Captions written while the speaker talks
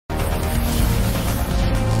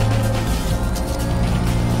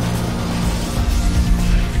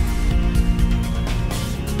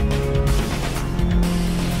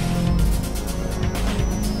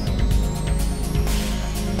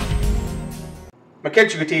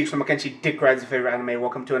Makenchi Gutiérrez from Makenchi Dick Rides Your Favorite Anime.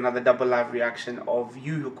 Welcome to another double live reaction of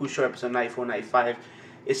Yu Hakusho episode 94-95.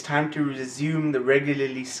 It's time to resume the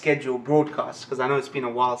regularly scheduled broadcast because I know it's been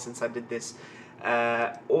a while since I did this.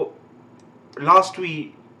 Last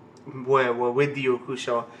week, we're with Yu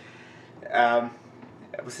Hakusho.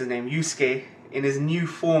 What's his name? Yusuke, in his new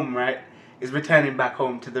form, right, is returning back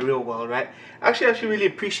home to the real world, right? Actually, I really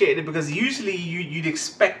appreciated it because usually you'd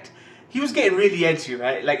expect. He was getting really edgy,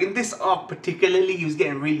 right? Like in this arc particularly, he was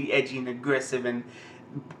getting really edgy and aggressive, and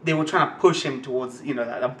they were trying to push him towards, you know,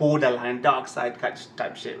 that borderline dark side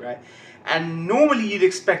type shit, right? And normally you'd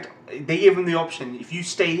expect, they gave him the option, if you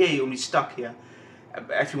stay here, you'll be stuck here.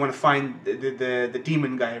 If you want to find the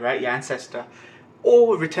demon guy, right, your ancestor,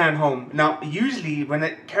 or return home. Now, usually when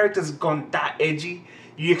a character's gone that edgy,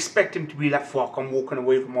 you expect him to be like, fuck, I'm walking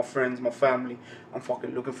away from my friends, my family, I'm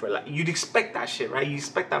fucking looking for it. Like, you'd expect that shit, right? You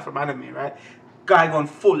expect that from anime, right? Guy gone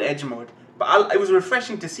full edge mode. But it was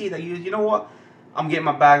refreshing to see that, you know what? I'm getting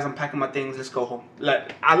my bags, I'm packing my things, let's go home.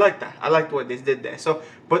 Like, I like that. I liked what they did there. So,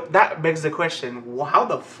 but that begs the question, how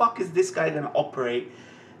the fuck is this guy gonna operate,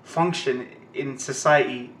 function in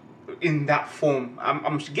society in that form?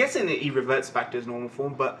 I'm guessing that he reverts back to his normal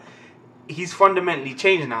form, but he's fundamentally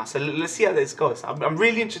changed now. So let's see how this goes. I'm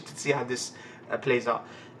really interested to see how this plays out.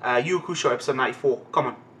 Yu Hakusho episode 94. Come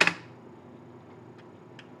on.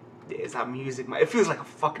 There's that music, man. It feels like a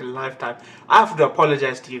fucking lifetime. I have to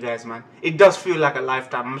apologize to you guys, man. It does feel like a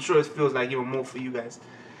lifetime. I'm sure it feels like even more for you guys.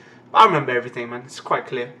 But I remember everything, man. It's quite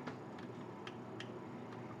clear.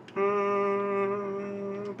 It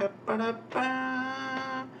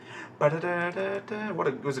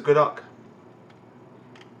was a good arc.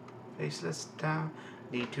 Faceless down,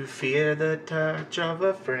 need to fear the touch of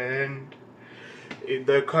a friend in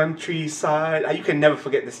the countryside. You can never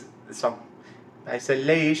forget this song.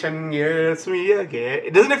 Isolation gets me again.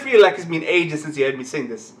 It doesn't feel like it's been ages since you heard me sing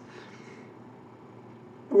this.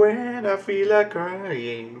 When I feel like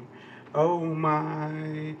crying, oh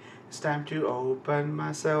my, it's time to open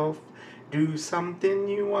myself, do something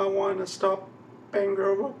new. I wanna stop and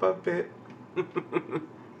grow up a bit.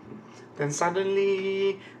 Then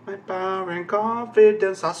suddenly my power and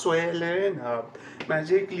confidence are swelling up,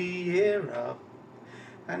 magically erupt.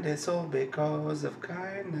 And it's all because of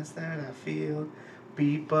kindness that I feel,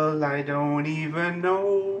 people I don't even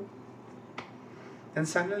know. Then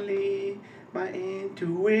suddenly my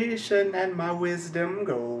intuition and my wisdom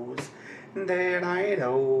grows, and then I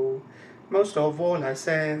know, most of all I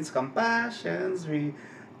sense compassion's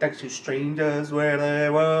thanks to strangers wherever I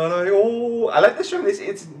go. I like this song.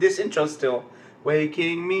 This intro still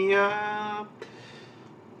waking me up.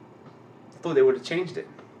 I thought they would have changed it.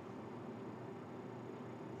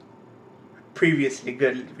 Previously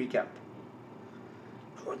good recap.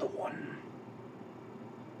 You're the one.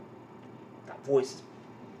 That voice is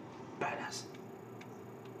badass.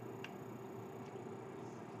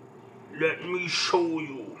 Let me show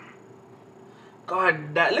you.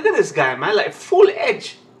 God, look at this guy, man. Like full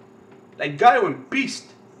edge. Like guy went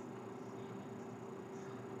beast.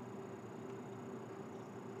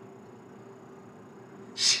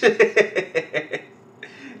 Yeah.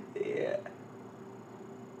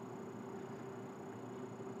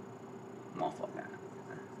 Motherfucker.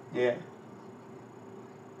 Yeah.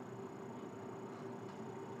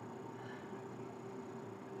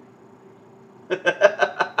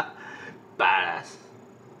 Badass.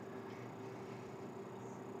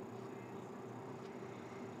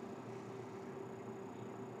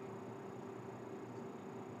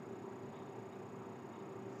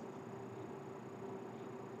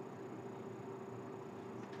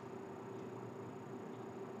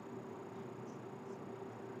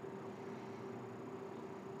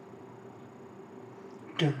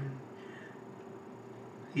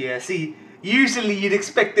 Yeah, see, usually you'd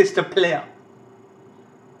expect this to play out.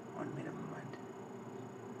 1 minute, mind.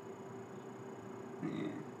 Yeah.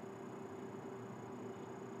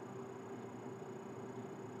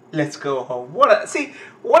 Let's go home.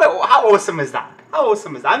 How awesome is that? How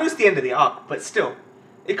awesome is that? I know it's the end of the arc, but still,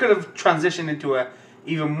 it could have transitioned into a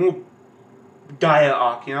even more dire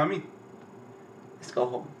arc. You know what I mean? Let's go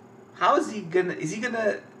home. How is he gonna? Is he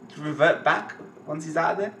gonna revert back once he's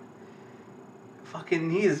out of there? Fucking,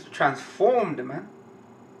 he is transformed, man.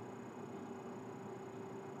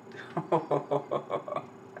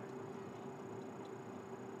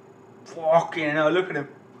 Fucking hell, look at him.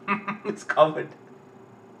 It's covered.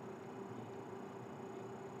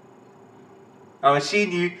 Oh, she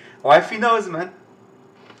knew. Wifey knows, man.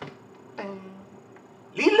 Look,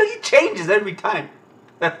 he changes every time.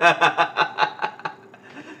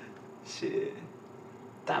 Shit.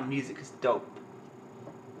 That music is dope.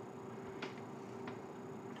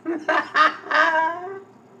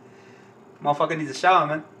 Motherfucker needs a shower,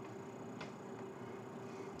 man.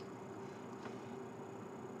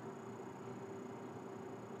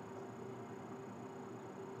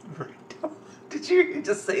 Did you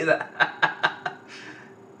just say that?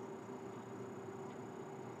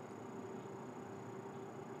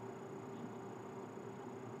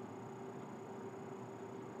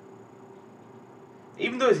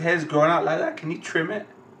 Even though his hair's growing out like that, can you trim it?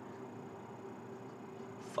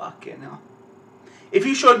 Fucking hell. If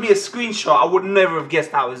you showed me a screenshot, I would never have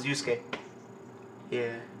guessed that was Yusuke.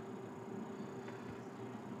 Yeah.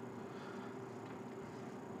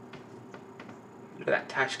 Look at that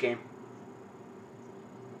Tash game.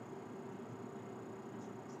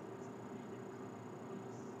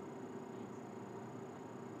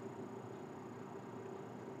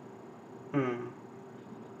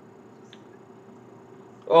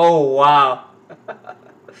 Oh, wow.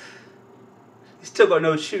 He's still got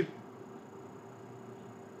no shoe.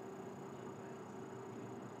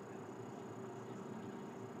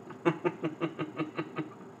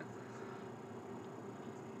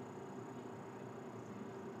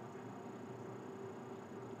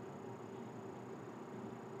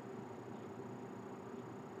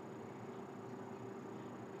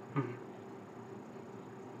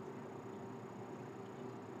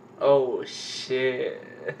 Oh shit.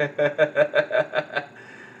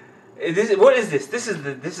 What is this? This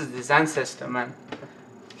is his ancestor, man.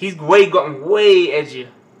 He's gotten way edgier.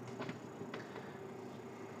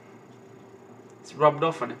 It's rubbed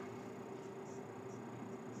off on him.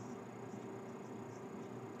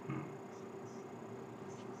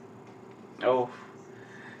 Oh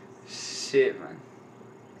shit, man.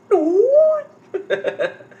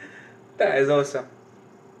 That is awesome.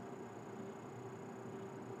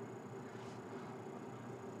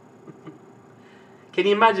 Can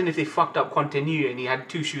you imagine if they fucked up Continue and he had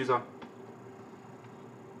 2 shoes on?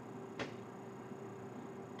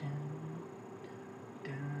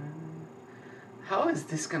 How is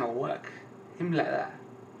this gonna work? Him like that?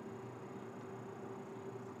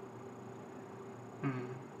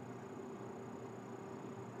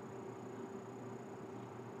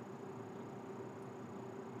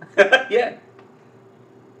 Yeah.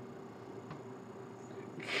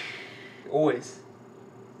 Always.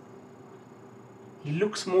 He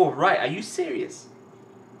looks more right. Are you serious?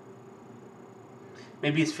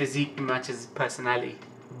 Maybe his physique matches his personality.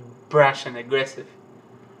 Brash and aggressive.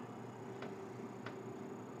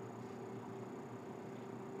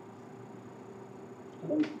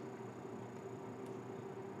 Ooh.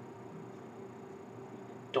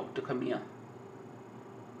 Dr. Kamiya.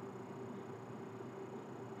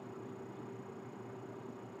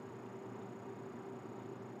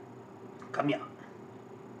 Kamiya.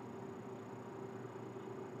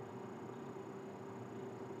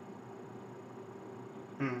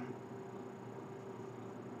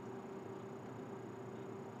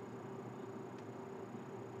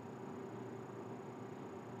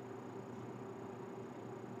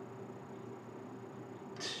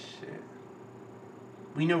 Shit.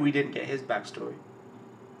 We know we didn't get his backstory.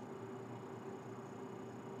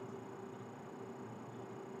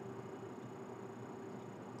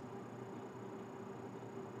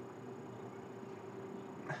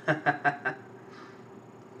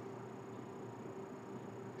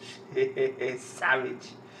 Savage.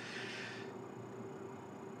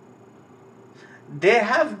 There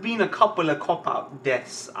have been a couple of cop-out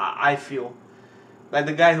deaths, I feel. Like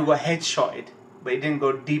the guy who got headshotted, but he didn't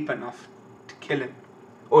go deep enough to kill him.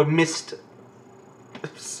 Or missed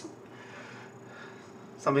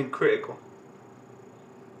something critical.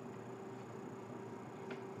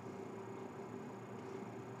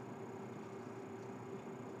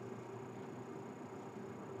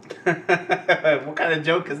 What kind of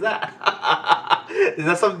joke is that? Is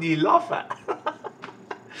that something you laugh at?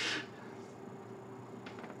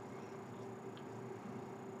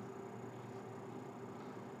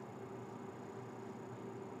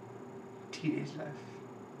 Teenage life.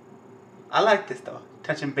 I like this though,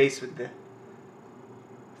 touching base with the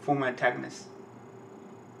former antagonist.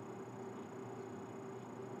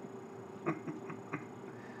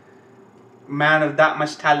 Man of that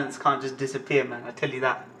much talents can't just disappear, man. I tell you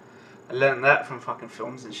that. I learned that from fucking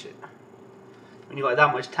films and shit. When you got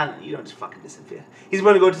that much talent, you don't just fucking disappear. He's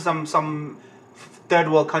going to go to some third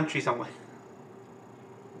world country somewhere.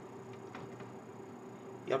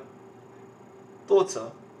 Yep. Thought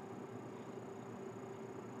so.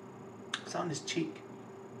 It's on his cheek.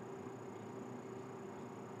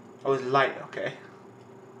 Oh, it's light, okay.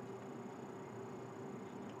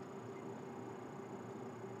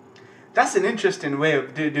 That's an interesting way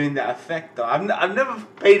of doing that effect, though. I've never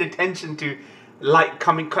paid attention to light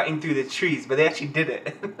cutting through the trees, but they actually did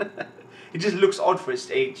it. It just looks odd for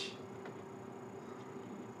its age.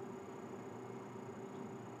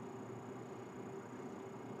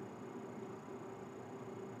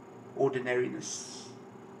 Ordinariness.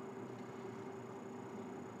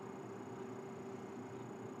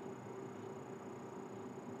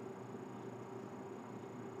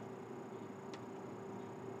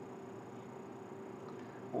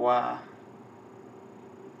 Wow.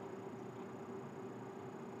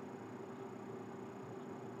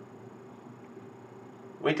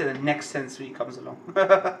 Wait till the next Sensui comes along.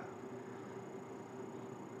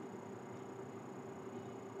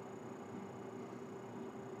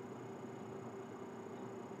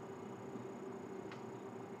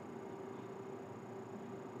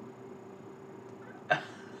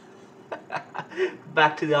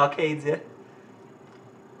 Back to the arcades, yeah?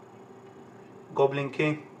 Goblin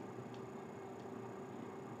King.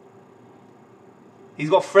 He's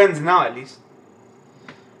got friends now, at least.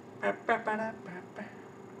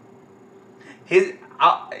 His,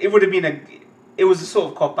 it would have been it was a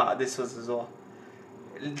sort of cop out. This was as well.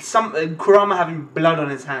 Some Kurama having blood on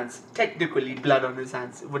his hands, technically blood on his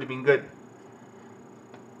hands. It would have been good.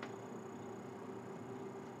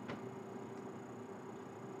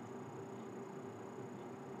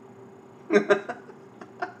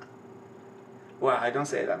 Wow, I don't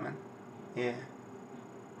say that, man. Yeah.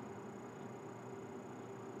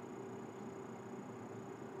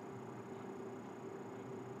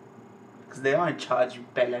 Because they are in charge, you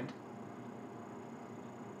bellend.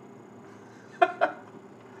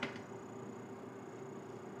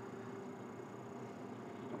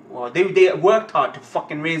 Well, they worked hard to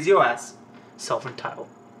fucking raise your ass. Self-entitled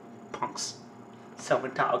punks.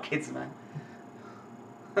 Self-entitled kids, man.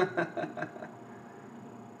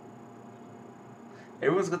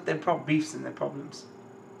 Everyone's got their beefs and their problems.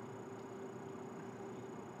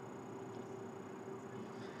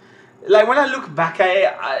 Like, when I look back at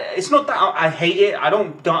it, it's not that I hate it. I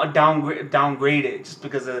don't downgrade it just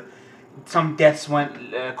because some deaths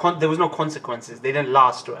went. There was no consequences. They didn't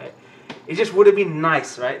last, right? It just would have been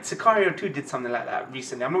nice, right? Sicario 2 did something like that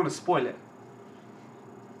recently. I'm not going to spoil it.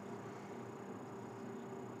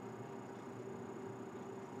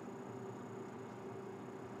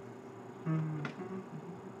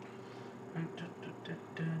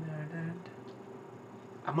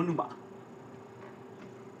 Amanuma.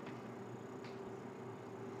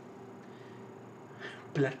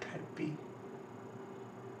 Blood type B.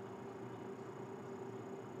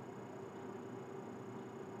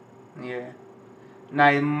 Yeah. Now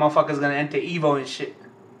motherfucker's gonna enter Evo and shit.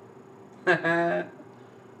 I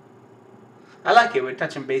like it. We're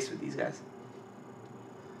touching base with these guys.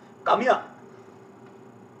 Come here.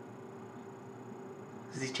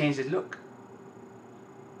 Does he change his look?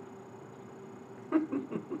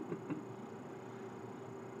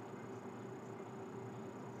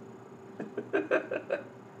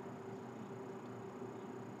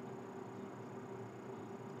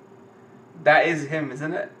 That is him,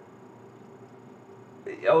 isn't it?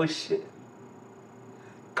 Oh shit.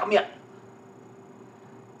 Come here.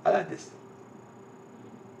 I like this.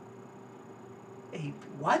 Hey,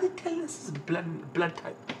 why are they telling us this blood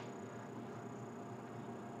type?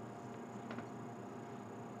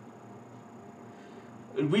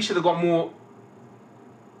 We should have got more.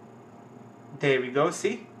 There we go,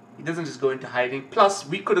 see? He doesn't just go into hiding. Plus,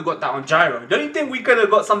 we could have got that on Gyro. Don't you think we could have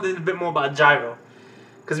got something a bit more about Gyro?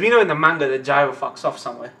 Because we know in the manga that Gyro fucks off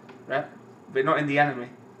somewhere, right? But not in the anime.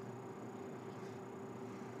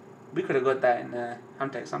 We could have got that in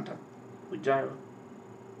Hunter x Hunter with Gyro.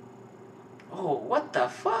 Oh, what the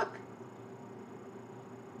fuck?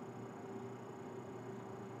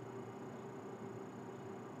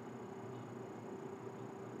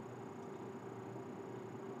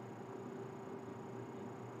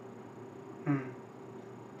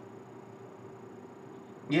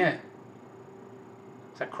 Yeah.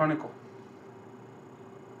 It's like Chronicle.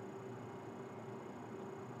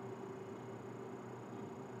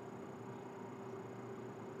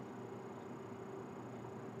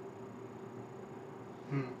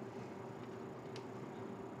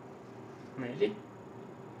 Really?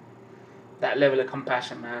 That level of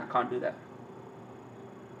compassion, man. I can't do that.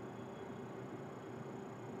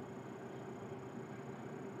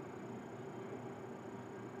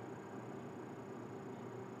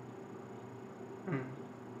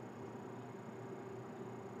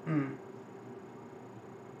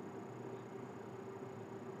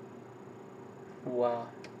 Wow,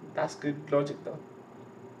 that's good logic though.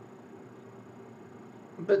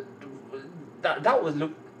 But that was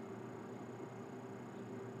look.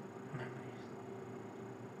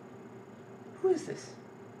 is this?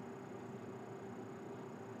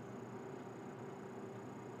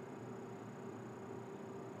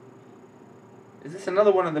 Is this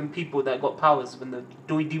another one of them people that got powers when the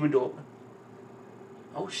demon door opened?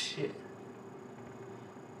 Oh shit.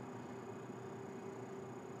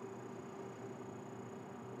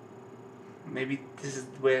 Maybe this is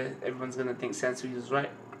where everyone's gonna think Sansui is right.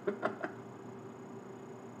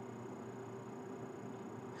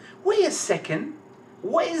 Wait a second.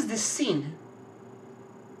 What is this scene?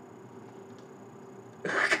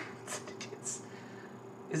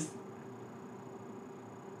 Is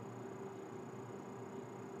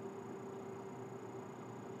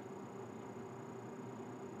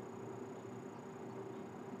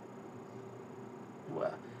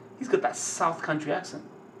well, he's got that South Country accent.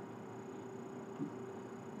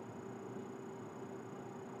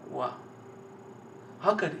 Wow.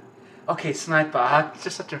 How could it? Okay, sniper. I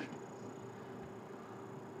just have to.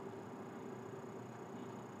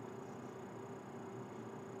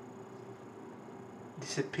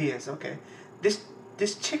 Disappears. Okay.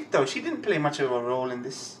 This chick though, she didn't play much of a role in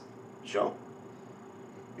this show.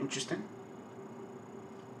 Interesting.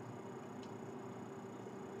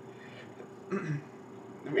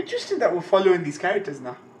 Interesting that we're following these characters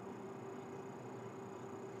now.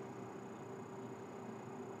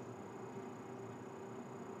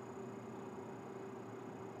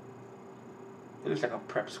 It looks like a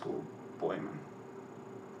prep school boy, man.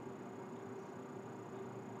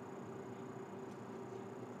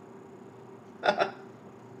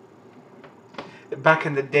 Back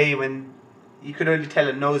in the day when you could only tell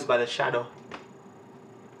a nose by the shadow.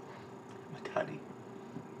 Matani.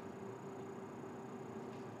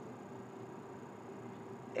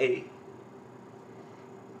 A.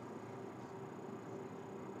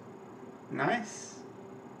 Nice.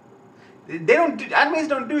 They don't do, animes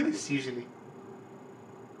don't do this usually.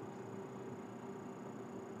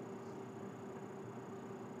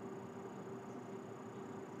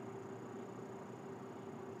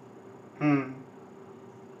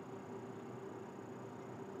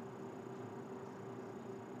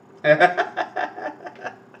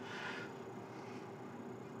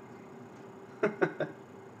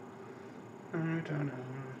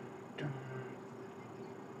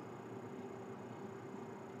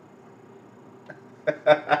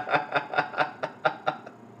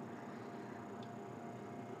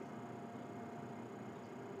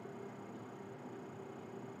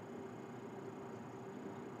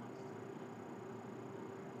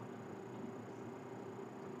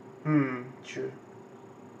 True.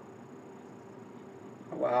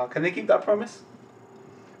 Wow, can they keep that promise?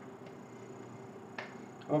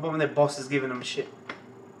 What about when their boss is giving them shit?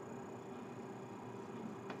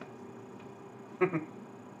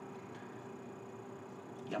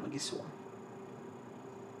 Yamagisu.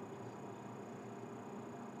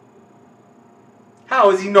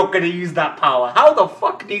 How is he not going to use that power? How the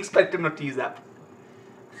fuck do you expect him not to use that?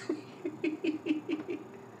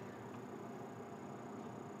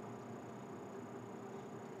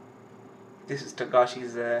 This is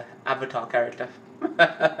Togashi's avatar character.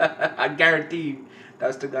 I guarantee you that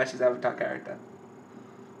was Togashi's avatar character.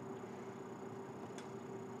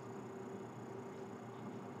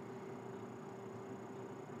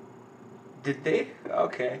 Did they?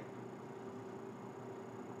 Okay.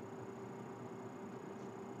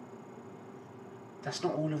 That's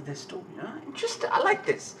not all of their story, huh? Interesting. I like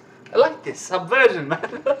this. I like this. Subversion,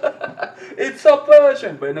 man. It's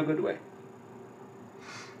subversion, but in a good way.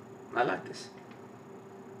 I like this.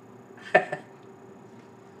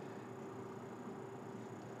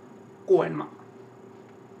 Goenma.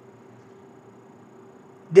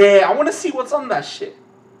 There, I want to see what's on that shit.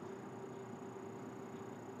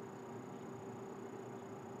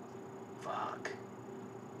 Fuck.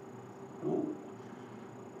 Ooh.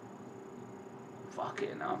 Fuck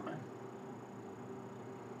it now, man.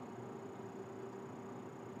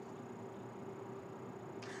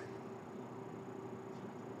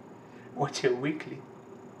 Watch it weekly.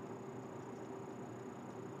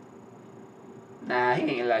 Nah, he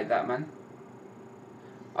ain't like that, man.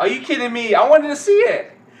 Are you kidding me? I wanted to see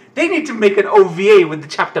it. They need to make an OVA with the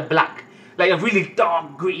chapter black. Like a really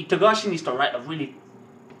dark, gritty. Togashi needs to write a really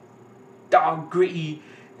dark, gritty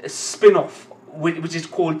spin-off, which is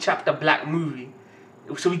called Chapter Black movie.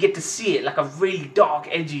 So we get to see it like a really dark,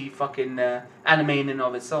 edgy fucking anime in and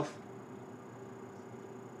of itself.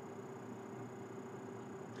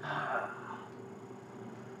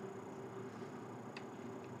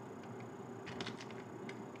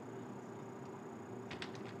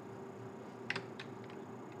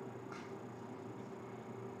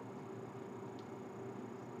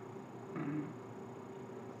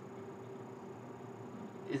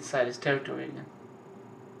 inside his territory again.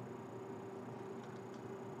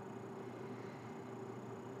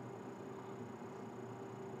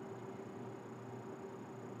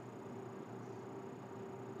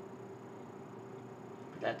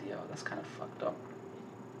 Bloody hell, that's kind of fucked up.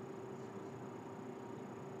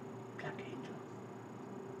 Black Angel.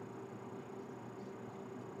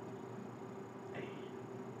 Hey.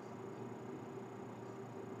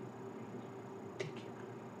 Take it.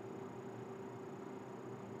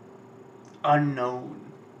 Unknown.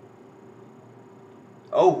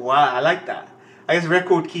 Oh wow, I like that. I guess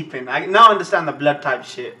record keeping. I now understand the blood type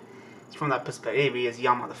shit. It's from that perspective. He is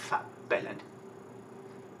Yama the fat bellend.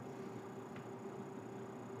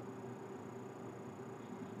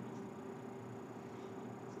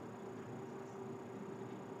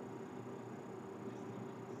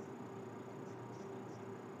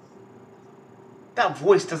 That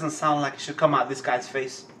voice doesn't sound like it should come out of this guy's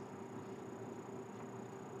face.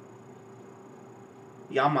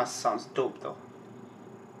 Yama sounds dope though.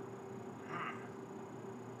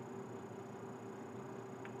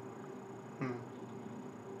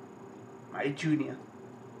 My junior.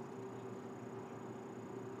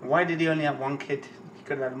 Why did he only have one kid? He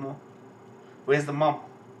could have had more. Where's the mom?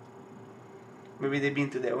 Maybe they've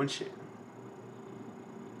been through their own shit.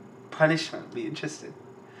 Punishment would be interesting.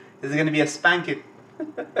 Is there going to be a spanking?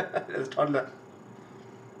 As a toddler.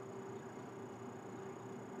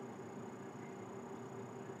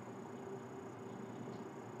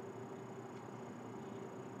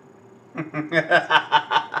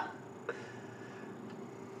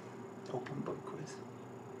 Open book quiz.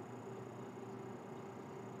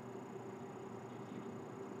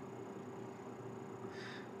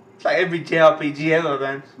 It's like every JRPG ever,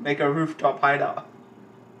 man. Make a rooftop hideout.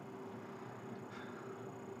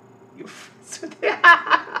 You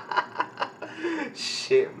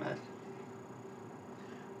shit, man.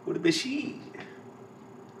 Who the be she?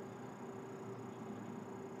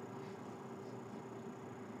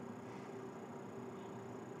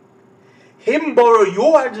 Him borrow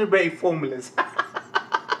your algebraic formulas.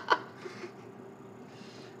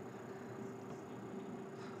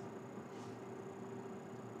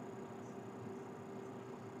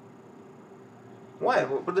 Why?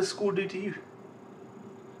 What does school do to you?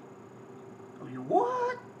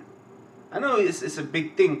 What? I know it's a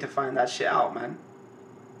big thing to find that shit out, man.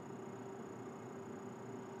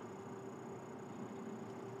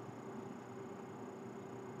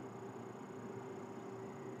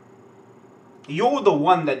 You're the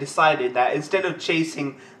one that decided that instead of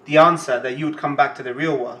chasing the answer that you would come back to the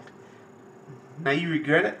real world. Now you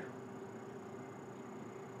regret it?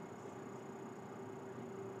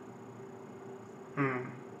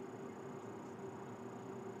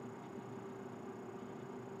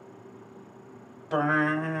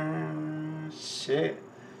 Shit.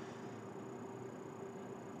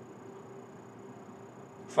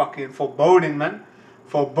 Fucking foreboding, man.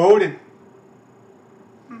 Foreboding.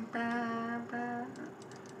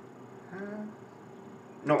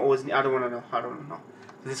 No, it wasn't. I don't want to know. I don't know.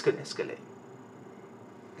 This could escalate.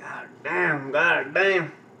 God damn. God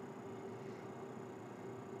damn.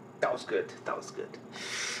 That was good. That was good.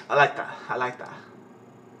 I like that. I like that.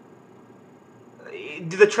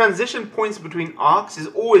 The transition points between arcs is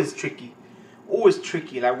always tricky. Always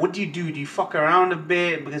tricky. Like, what do? Do you fuck around a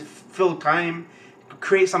bit because fill time?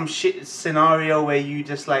 Create some shit scenario where you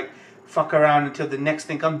just like fuck around until the next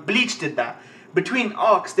thing comes. Bleach did that. Between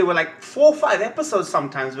arcs, there were like 4 or 5 episodes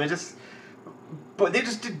sometimes where but they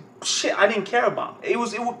just did shit I didn't care about. It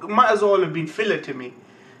might as well have been filler to me.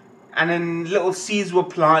 And then little seeds were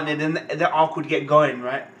planted and the arc would get going,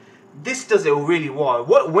 right? This does it really well.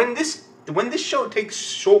 When this show takes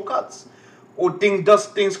shortcuts or does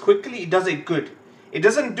things quickly, it does it good. It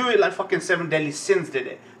doesn't do it like fucking Seven Deadly Sins did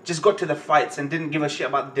it. Just got to the fights and didn't give a shit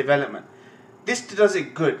about the development. This does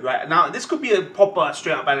it good, right? Now, this could be a proper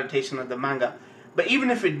straight-up adaptation of the manga. But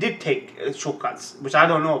even if it did take shortcuts, which I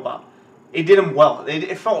don't know about, it did them well.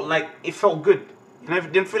 It felt good. You know,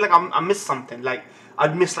 it didn't feel like I missed something. Like,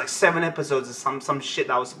 I'd missed like 7 episodes of some shit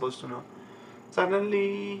that I was supposed to know.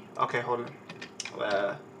 Suddenly... Okay, hold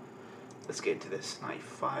on. Let's get into this.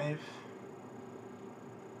 95.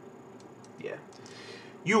 Yeah.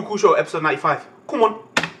 Hakusho, episode 95. Come on.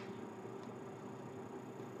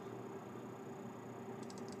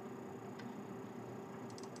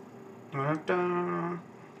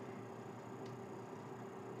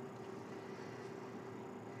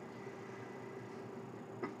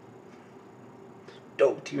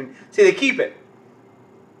 Dope tune. See, they keep it.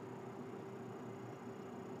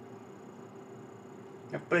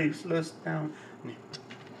 A faceless down.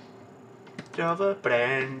 Java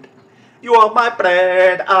brand. You are my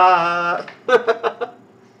bread.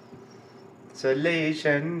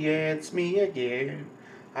 Isolation gets me again.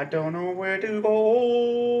 I don't know where to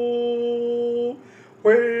go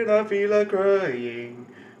when I feel like crying.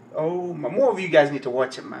 Oh, more of you guys need to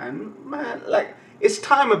watch it, man. Man, like, it's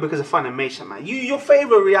timer because of Funimation, man. Your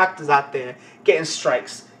favorite reactors out there getting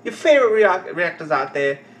strikes. Your favorite reactors out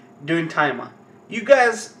there doing timer. You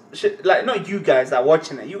guys should, like, not you guys that are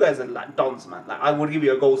watching it. You guys are like dons, man. Like, I would give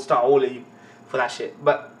you a gold star, all of you, for that shit.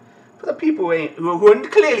 But for the people who are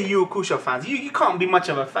clearly Hakusho fans, you can't be much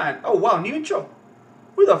of a fan. Oh wow, new intro.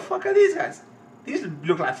 Who the fuck are these guys? These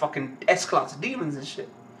look like fucking S-class demons and shit.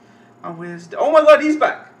 Oh, oh my god, he's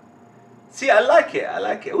back. See, I like it. I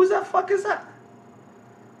like it. Who's that fuck is that?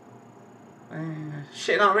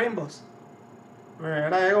 Shitting out rainbows.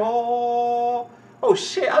 Where'd I go? Oh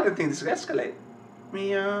shit, I didn't think this would escalate.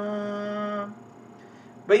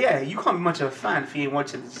 But yeah, you can't be much of a fan if you ain't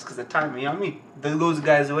watching this just because of time, you know what I mean? Those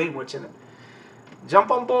guys who ain't watching it.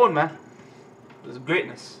 Jump on board, man. There's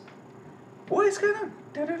greatness. What is going on?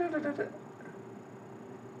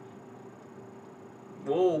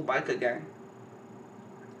 Whoa, biker gang.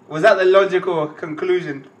 Was that the logical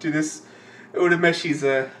conclusion to this Urumeshi's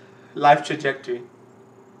life trajectory?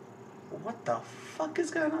 What the fuck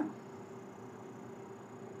is going on?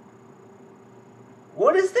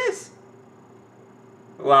 What is this?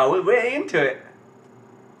 Wow, we're into it.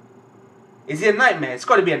 Is he a nightmare? It's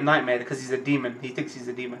got to be a nightmare because he's a demon. He thinks he's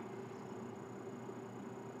a demon.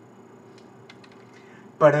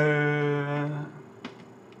 But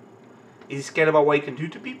is he scared about what he can do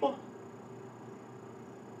to people?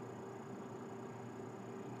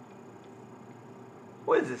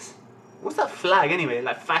 What is this? What's that flag anyway?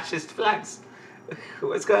 Like fascist flags?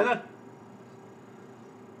 What's going on?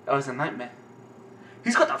 Oh, it's a nightmare.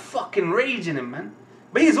 He's got that fucking rage in him, man.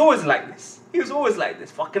 But he's always like this. He was always like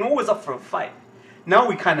this. Fucking always up for a fight. Now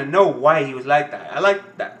we kind of know why he was like that. I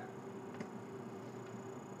like that.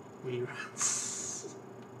 Reruns.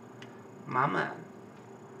 My man.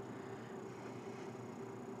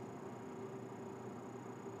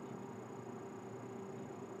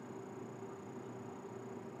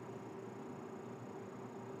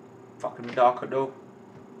 Fucking darker though.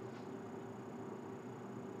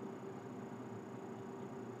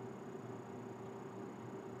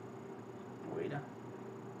 Wait a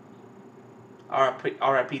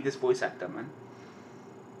R.I.P. this voice actor, man.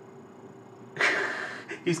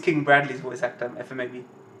 He's King Bradley's voice actor, FMAB.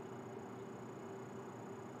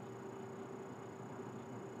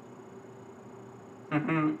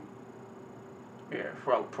 Yeah,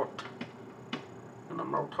 frog put. And a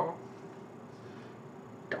motor.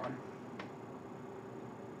 Done.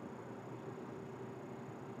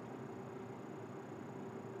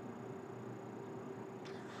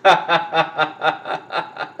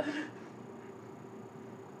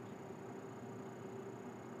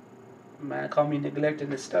 Man, call me neglecting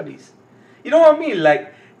the studies. You know what I mean?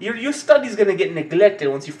 Like, your studies gonna get neglected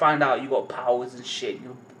once you find out you got powers and shit.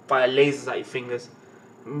 You fire lasers at your fingers.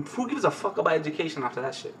 Who gives a fuck about education after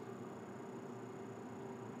that shit?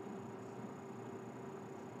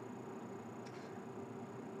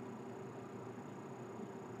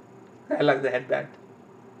 I like the headband.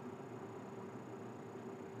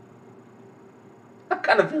 I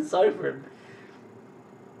kind of feel sorry for him.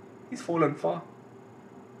 He's fallen far.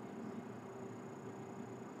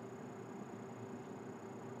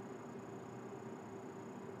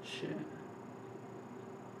 Shit.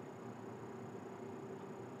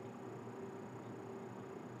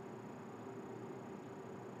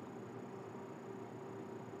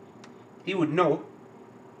 He would know.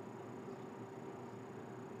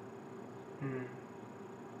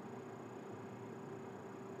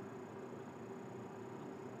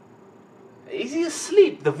 Is he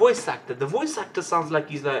asleep? The voice actor. The voice actor sounds like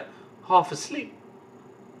he's like half asleep.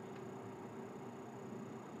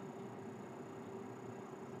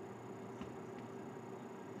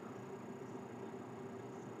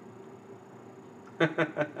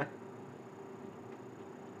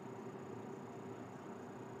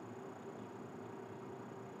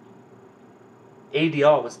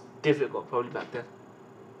 ADR was difficult probably back then.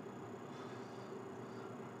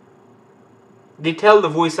 They tell the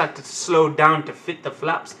voice actor to slow down to fit the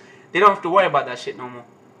flaps. They don't have to worry about that shit no more.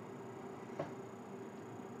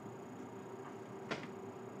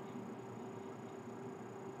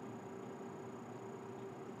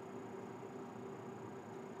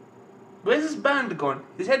 Where's his band gone?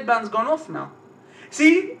 His headband's gone off now.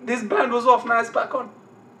 See? This band was off, now it's back on.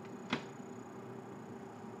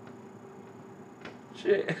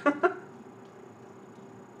 Shit.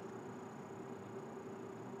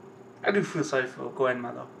 I do feel sorry for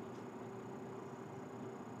Goenma though.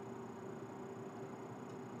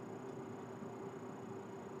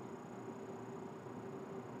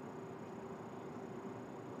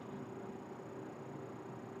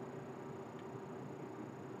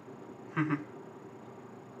 Mm-hmm.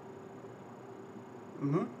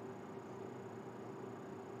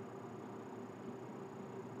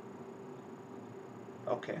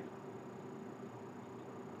 Okay.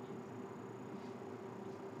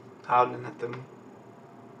 Howling at them.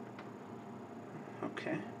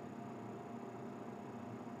 Okay.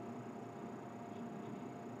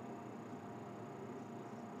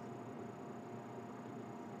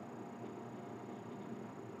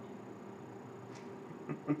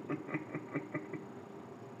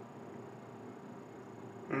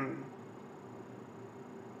 Mm.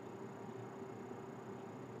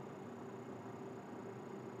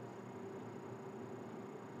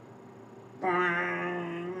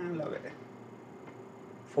 Love it.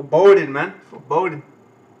 Foreboding, man. Foreboding.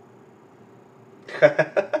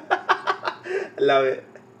 Love it.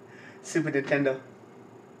 Super Nintendo.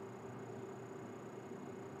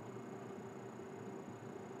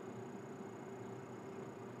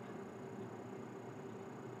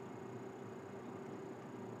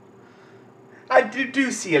 I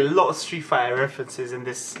do see a lot of Street Fighter references in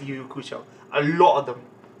this Yuujinchou. A lot of them.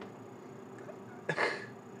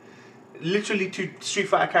 Literally two Street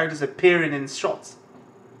Fighter characters appearing in shots.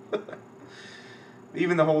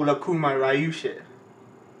 Even the whole Akuma Ryu shit.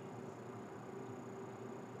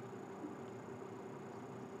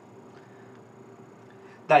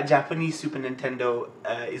 That Japanese Super Nintendo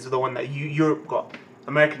is the one that Europe got.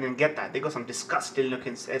 America didn't get that. They got some disgusting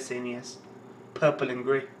looking SNES. Purple and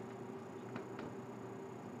grey.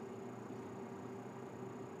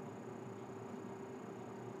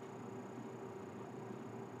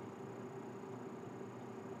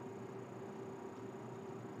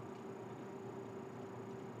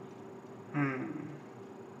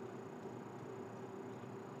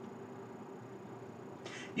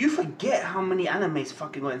 You forget how many animes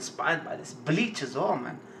fucking got inspired by this. Bleach as well,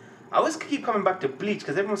 man. I always keep coming back to Bleach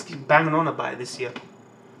because everyone keeps banging on about it this year.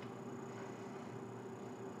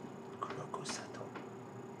 Kuroko Sato.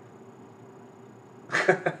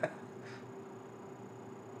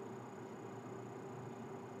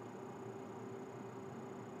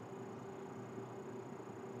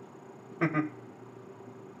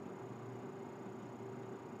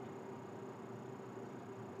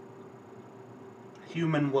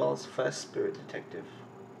 Human World's first spirit detective.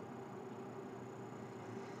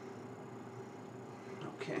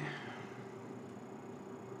 Okay.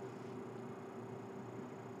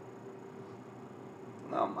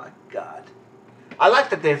 Oh my god. I like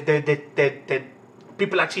that they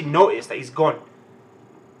people actually notice that he's gone.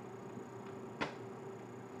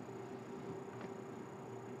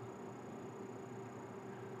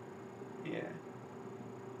 Yeah.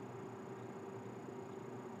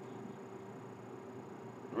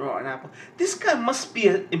 Rotten apple. This guy must be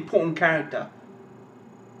an important character.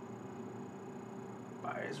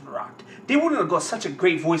 But it's rot. They wouldn't have got such a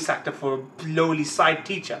great voice actor for a lowly side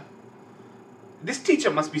teacher. This teacher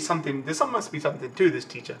must be something. Must be something to this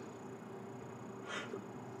teacher.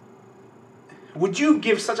 Would you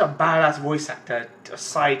give such a badass voice actor a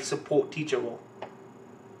side support teacher role?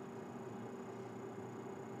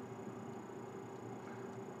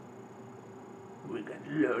 We're gonna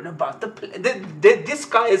learn about the play. This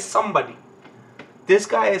guy is somebody. This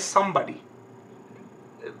guy is somebody.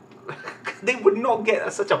 They would not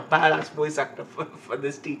get such a badass voice actor for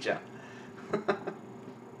this teacher.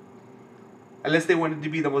 Unless they wanted to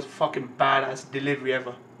be the most fucking badass delivery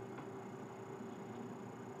ever.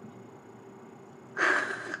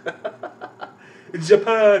 It's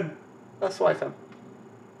Japan! That's why, fam.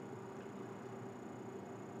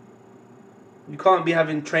 You can't be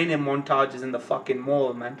having training montages in the fucking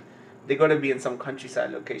mall, man. They gotta be in some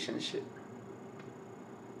countryside location and shit.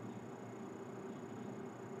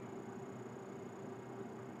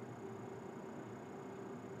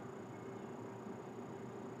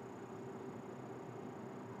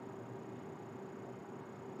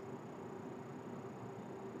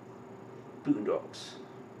 Boondocks.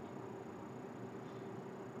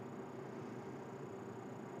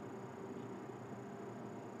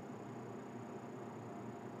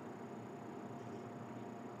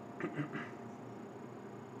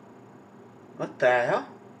 What the hell?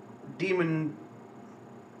 Demon.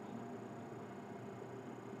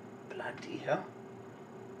 Bloody hell.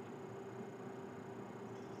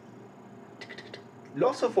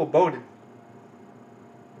 Lots of foreboding.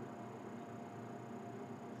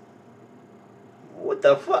 What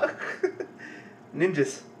the fuck?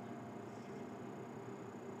 Ninjas.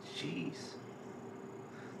 Jeez.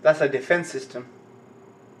 That's a defense system.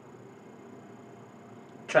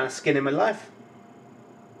 Trying to skin him alive.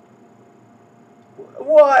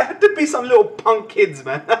 What? It had to be some little punk kids,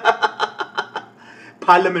 man.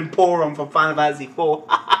 Parliament Porum from Final Fantasy 4.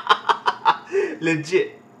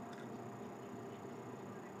 Legit.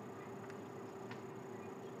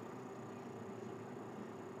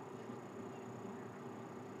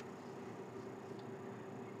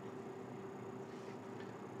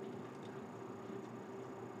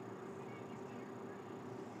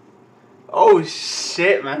 Oh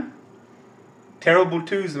shit, man. Terrible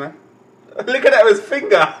twos, man. Look at that with his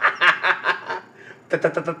finger.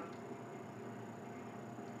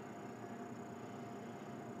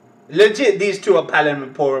 Legit, these two are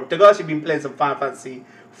Parliament Porum. They've actually been playing some Final Fantasy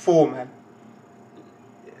 4, man.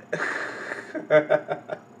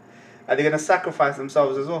 Are they gonna sacrifice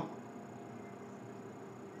themselves as well?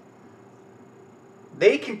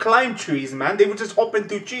 They can climb trees, man. They were just hopping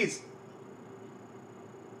through trees.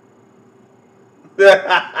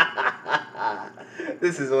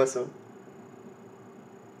 This is awesome.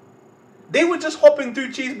 They were just hopping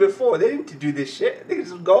through trees before. They didn't do this shit. They could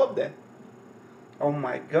just go up there. Oh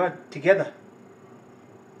my god, together.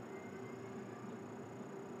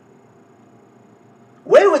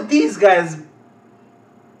 Where were these guys?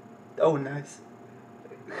 Oh, nice.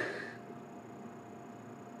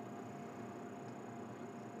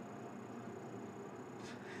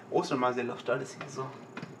 Also reminds me of Lost Odyssey as well.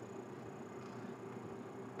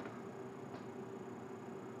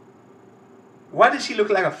 Why does she look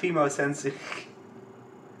like a female sensei?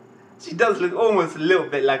 She does look almost a little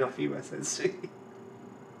bit like a female sensei.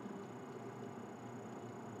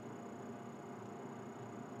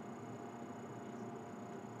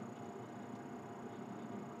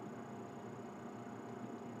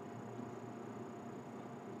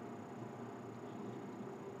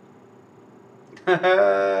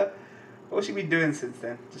 What's she been doing since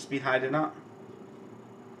then? Just been hiding out?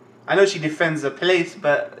 I know she defends the place,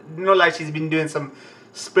 but not like she's been doing some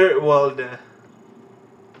spirit world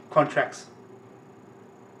contracts.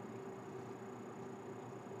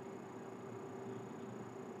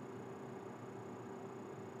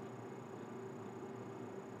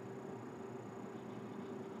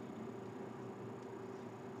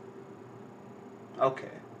 Okay.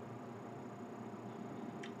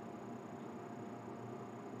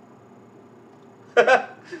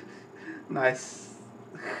 Nice.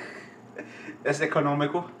 That's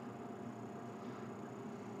economical.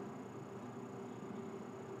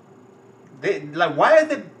 They like, why are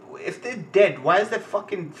they, if they're dead, why is their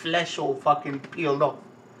fucking flesh all fucking peeled off?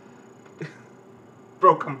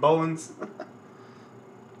 Broken bones.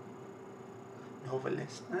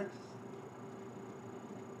 Novelist, nice.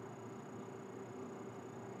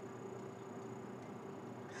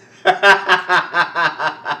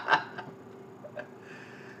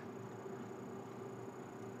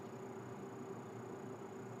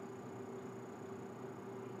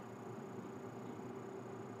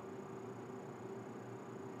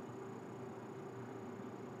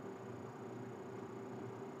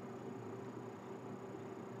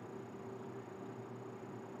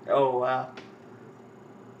 Oh wow.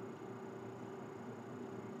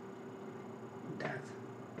 That.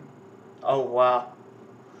 Oh wow.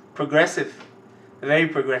 Progressive. Very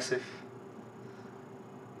progressive.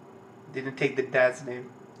 Didn't take the dad's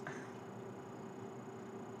name.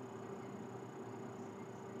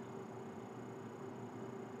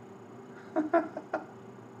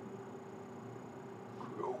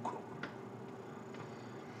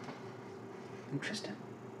 Interesting.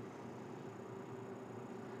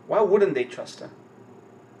 Why wouldn't they trust her?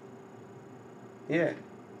 Yeah.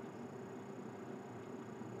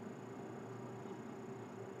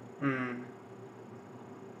 Hmm.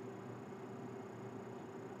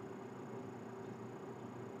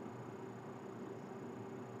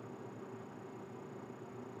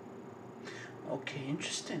 Okay,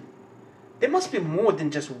 interesting. There must be more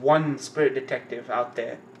than just one spirit detective out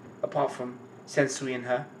there, apart from Sensui and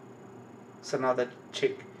her. It's another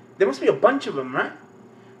chick. There must be a bunch of them, right?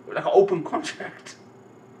 Like an open contract.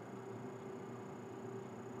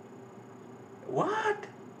 What?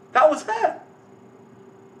 That was her.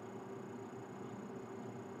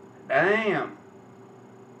 Damn.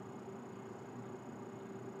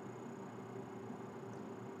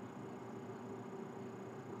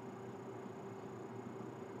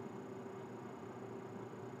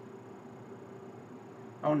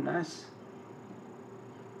 Oh, nice.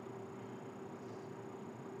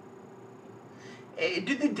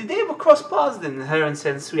 Did they ever cross paths then, her and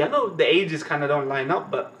Sensui? I know the ages kind of don't line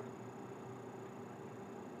up, but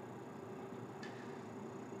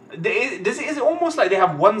is it almost like they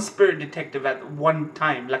have one spirit detective at one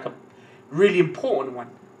time, like a really important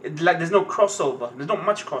one? Like there's no crossover. There's not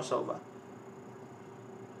much crossover.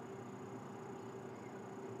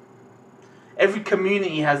 Every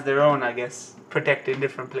community has their own, I guess, protected in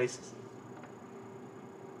different places.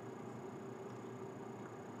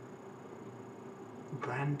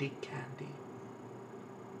 Brandy candy.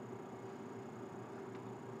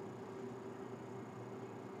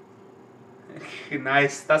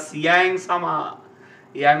 Nice. That's Yang Sama.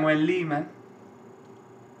 Yang Wen Lee, man.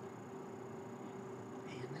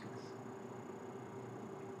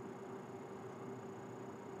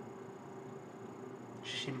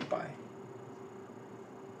 Shinpai.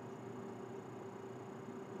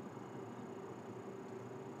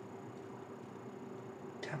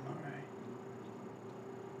 Tamurai.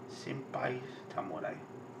 Shinpai Tamurai.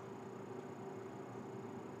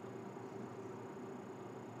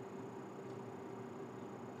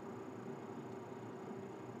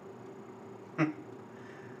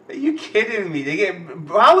 Are you kidding me? They get.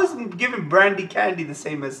 How is giving brandy candy the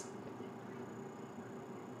same as?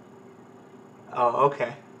 Oh,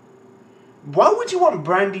 okay. Why would you want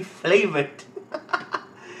brandy flavored?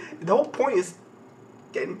 The whole point is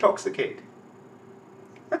get intoxicated.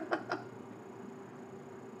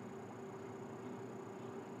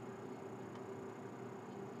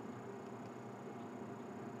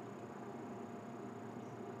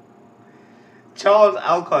 Child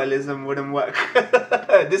alcoholism wouldn't work.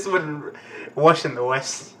 This wouldn't wash in the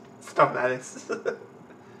West. Stuff like this.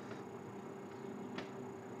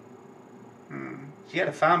 He had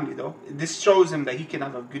a family though. This shows him that he can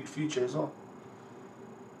have a good future as well.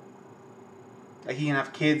 Like he can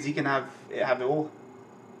have kids, he can have it all.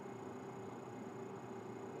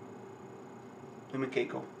 Him and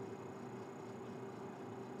Keiko.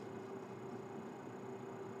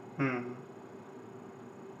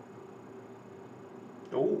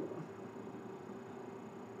 Oh.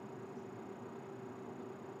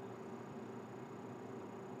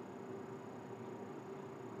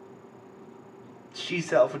 She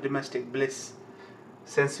settled for domestic bliss.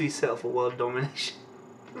 Sensui settled for world domination.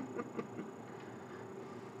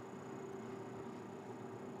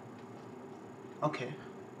 Okay.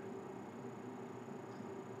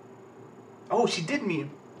 Oh, she did meet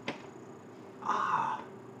him. Ah.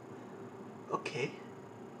 Okay.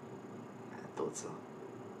 I thought so.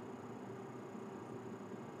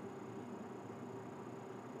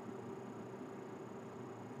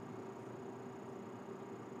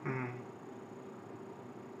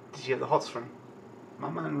 Did you have the hots for him? My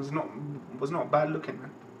man was not bad looking,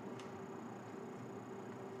 man.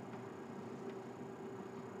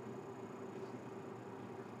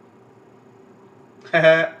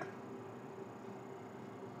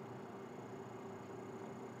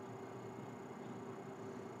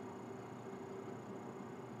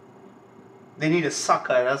 They need a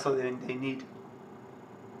sucker, that's what they need.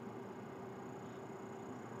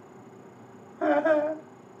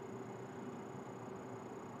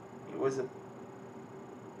 It was a...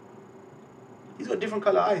 He's got different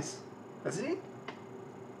color eyes. Does he?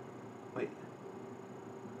 Wait.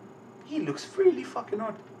 He looks really fucking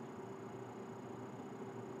odd.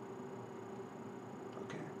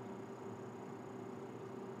 Okay.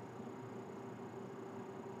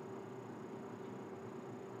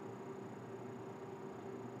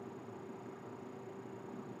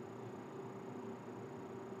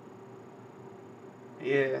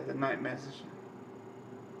 Yeah, the nightmares.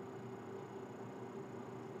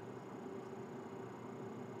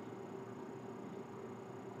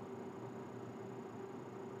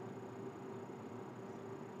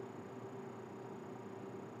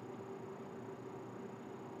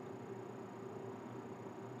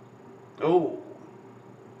 Oh.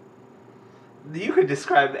 You could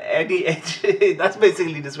describe any edge. That's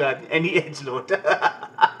basically describing any edgelord.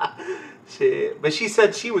 Shit. But she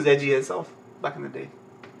said she was edgy herself back in the day.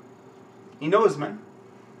 He knows, man.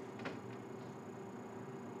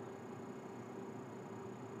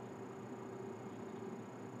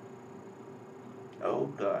 Oh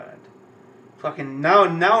god. Fucking now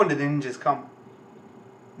the ninjas come.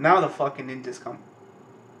 Now the fucking ninjas come.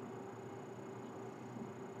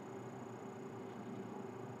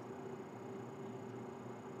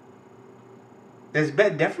 There's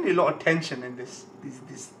definitely a lot of tension in this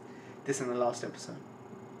in the last episode.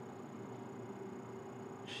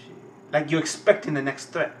 Shit. Like you're expecting the next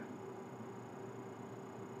threat.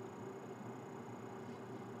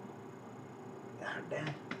 God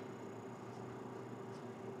damn.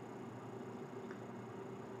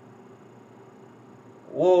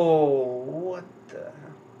 Whoa, what the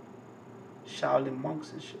Shaolin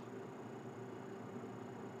monks and shit.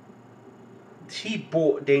 She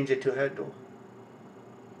brought danger to her door.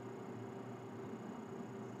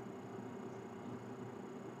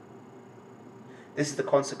 This is the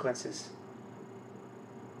consequences.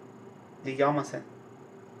 The Yama-sen.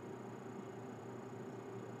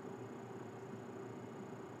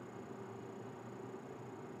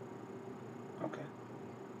 Okay.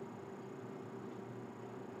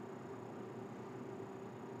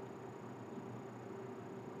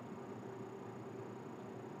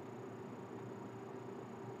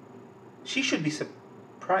 She should be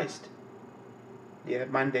surprised. Yeah,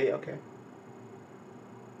 Monday, okay.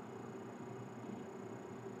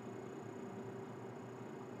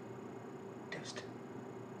 Just.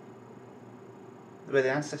 We're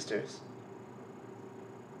the ancestors.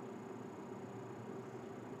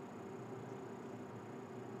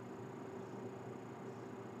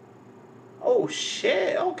 Oh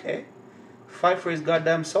shit, okay. Fight for his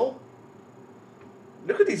goddamn soul.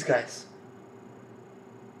 Look at these guys.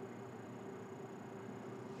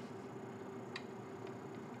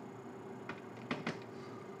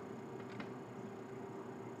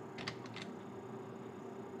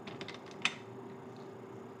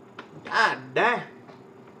 God damn.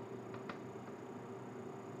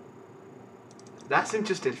 That's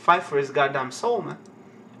interesting. Fight for his goddamn soul, man.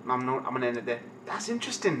 I'm gonna end it there. That's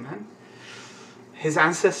interesting, man. His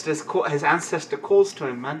ancestor calls to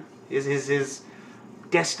him, man. His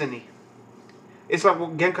destiny. It's like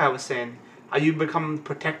what Genkai was saying. Are you become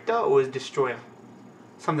protector or is destroyer?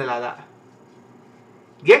 Something like that.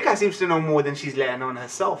 Genkai seems to know more than she's letting on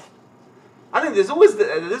herself. I think there's always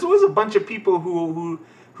a bunch of people who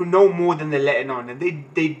know more than they're letting on, and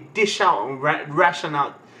they dish out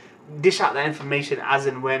and dish out that information as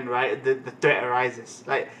and when, right, the threat arises.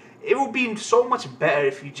 Like, it would be so much better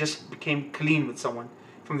if you just became clean with someone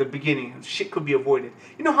from the beginning. Shit could be avoided.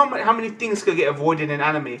 You know how many things could get avoided in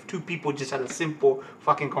anime if two people just had a simple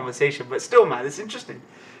fucking conversation. But still, man, it's interesting.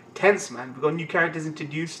 Tense, man. We got new characters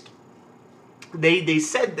introduced. They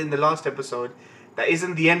said in the last episode that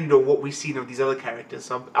isn't the end of what we've seen of these other characters.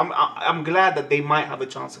 So I'm glad that they might have a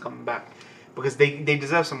chance of coming back, because they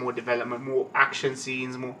deserve some more development, more action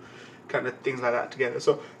scenes, more kind of things like that together.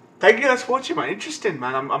 So thank you guys for watching, man. Interesting,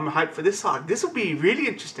 man. I'm hyped for this arc. This will be really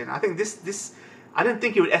interesting. I think this I didn't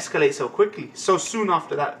think it would escalate so quickly, so soon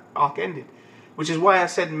after that arc ended, which is why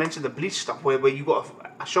I mentioned the Bleach stuff, where you got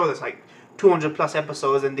a show that's like 200 plus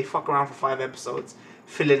episodes and they fuck around for 5 episodes,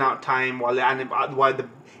 filling out time while the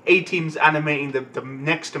A team's animating the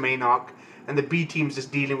next main arc, and the B team's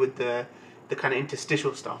just dealing with the kind of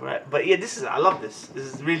interstitial stuff, right? But yeah, I love this.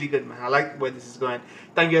 This is really good, man. I like where this is going.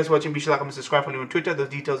 Thank you guys for watching. Be sure to like, comment, subscribe, follow me on Twitter. Those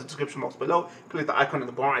details in the description box below. Click the icon at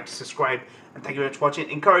the bottom right to subscribe. And thank you very much for watching.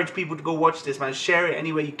 Encourage people to go watch this, man. Share it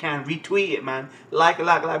any way you can. Retweet it, man. Like,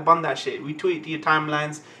 bun that shit. Retweet it to your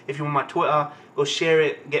timelines. If you want my Twitter, go share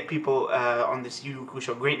it. Get people on this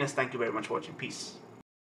Hakusho greatness. Thank you very much for watching. Peace.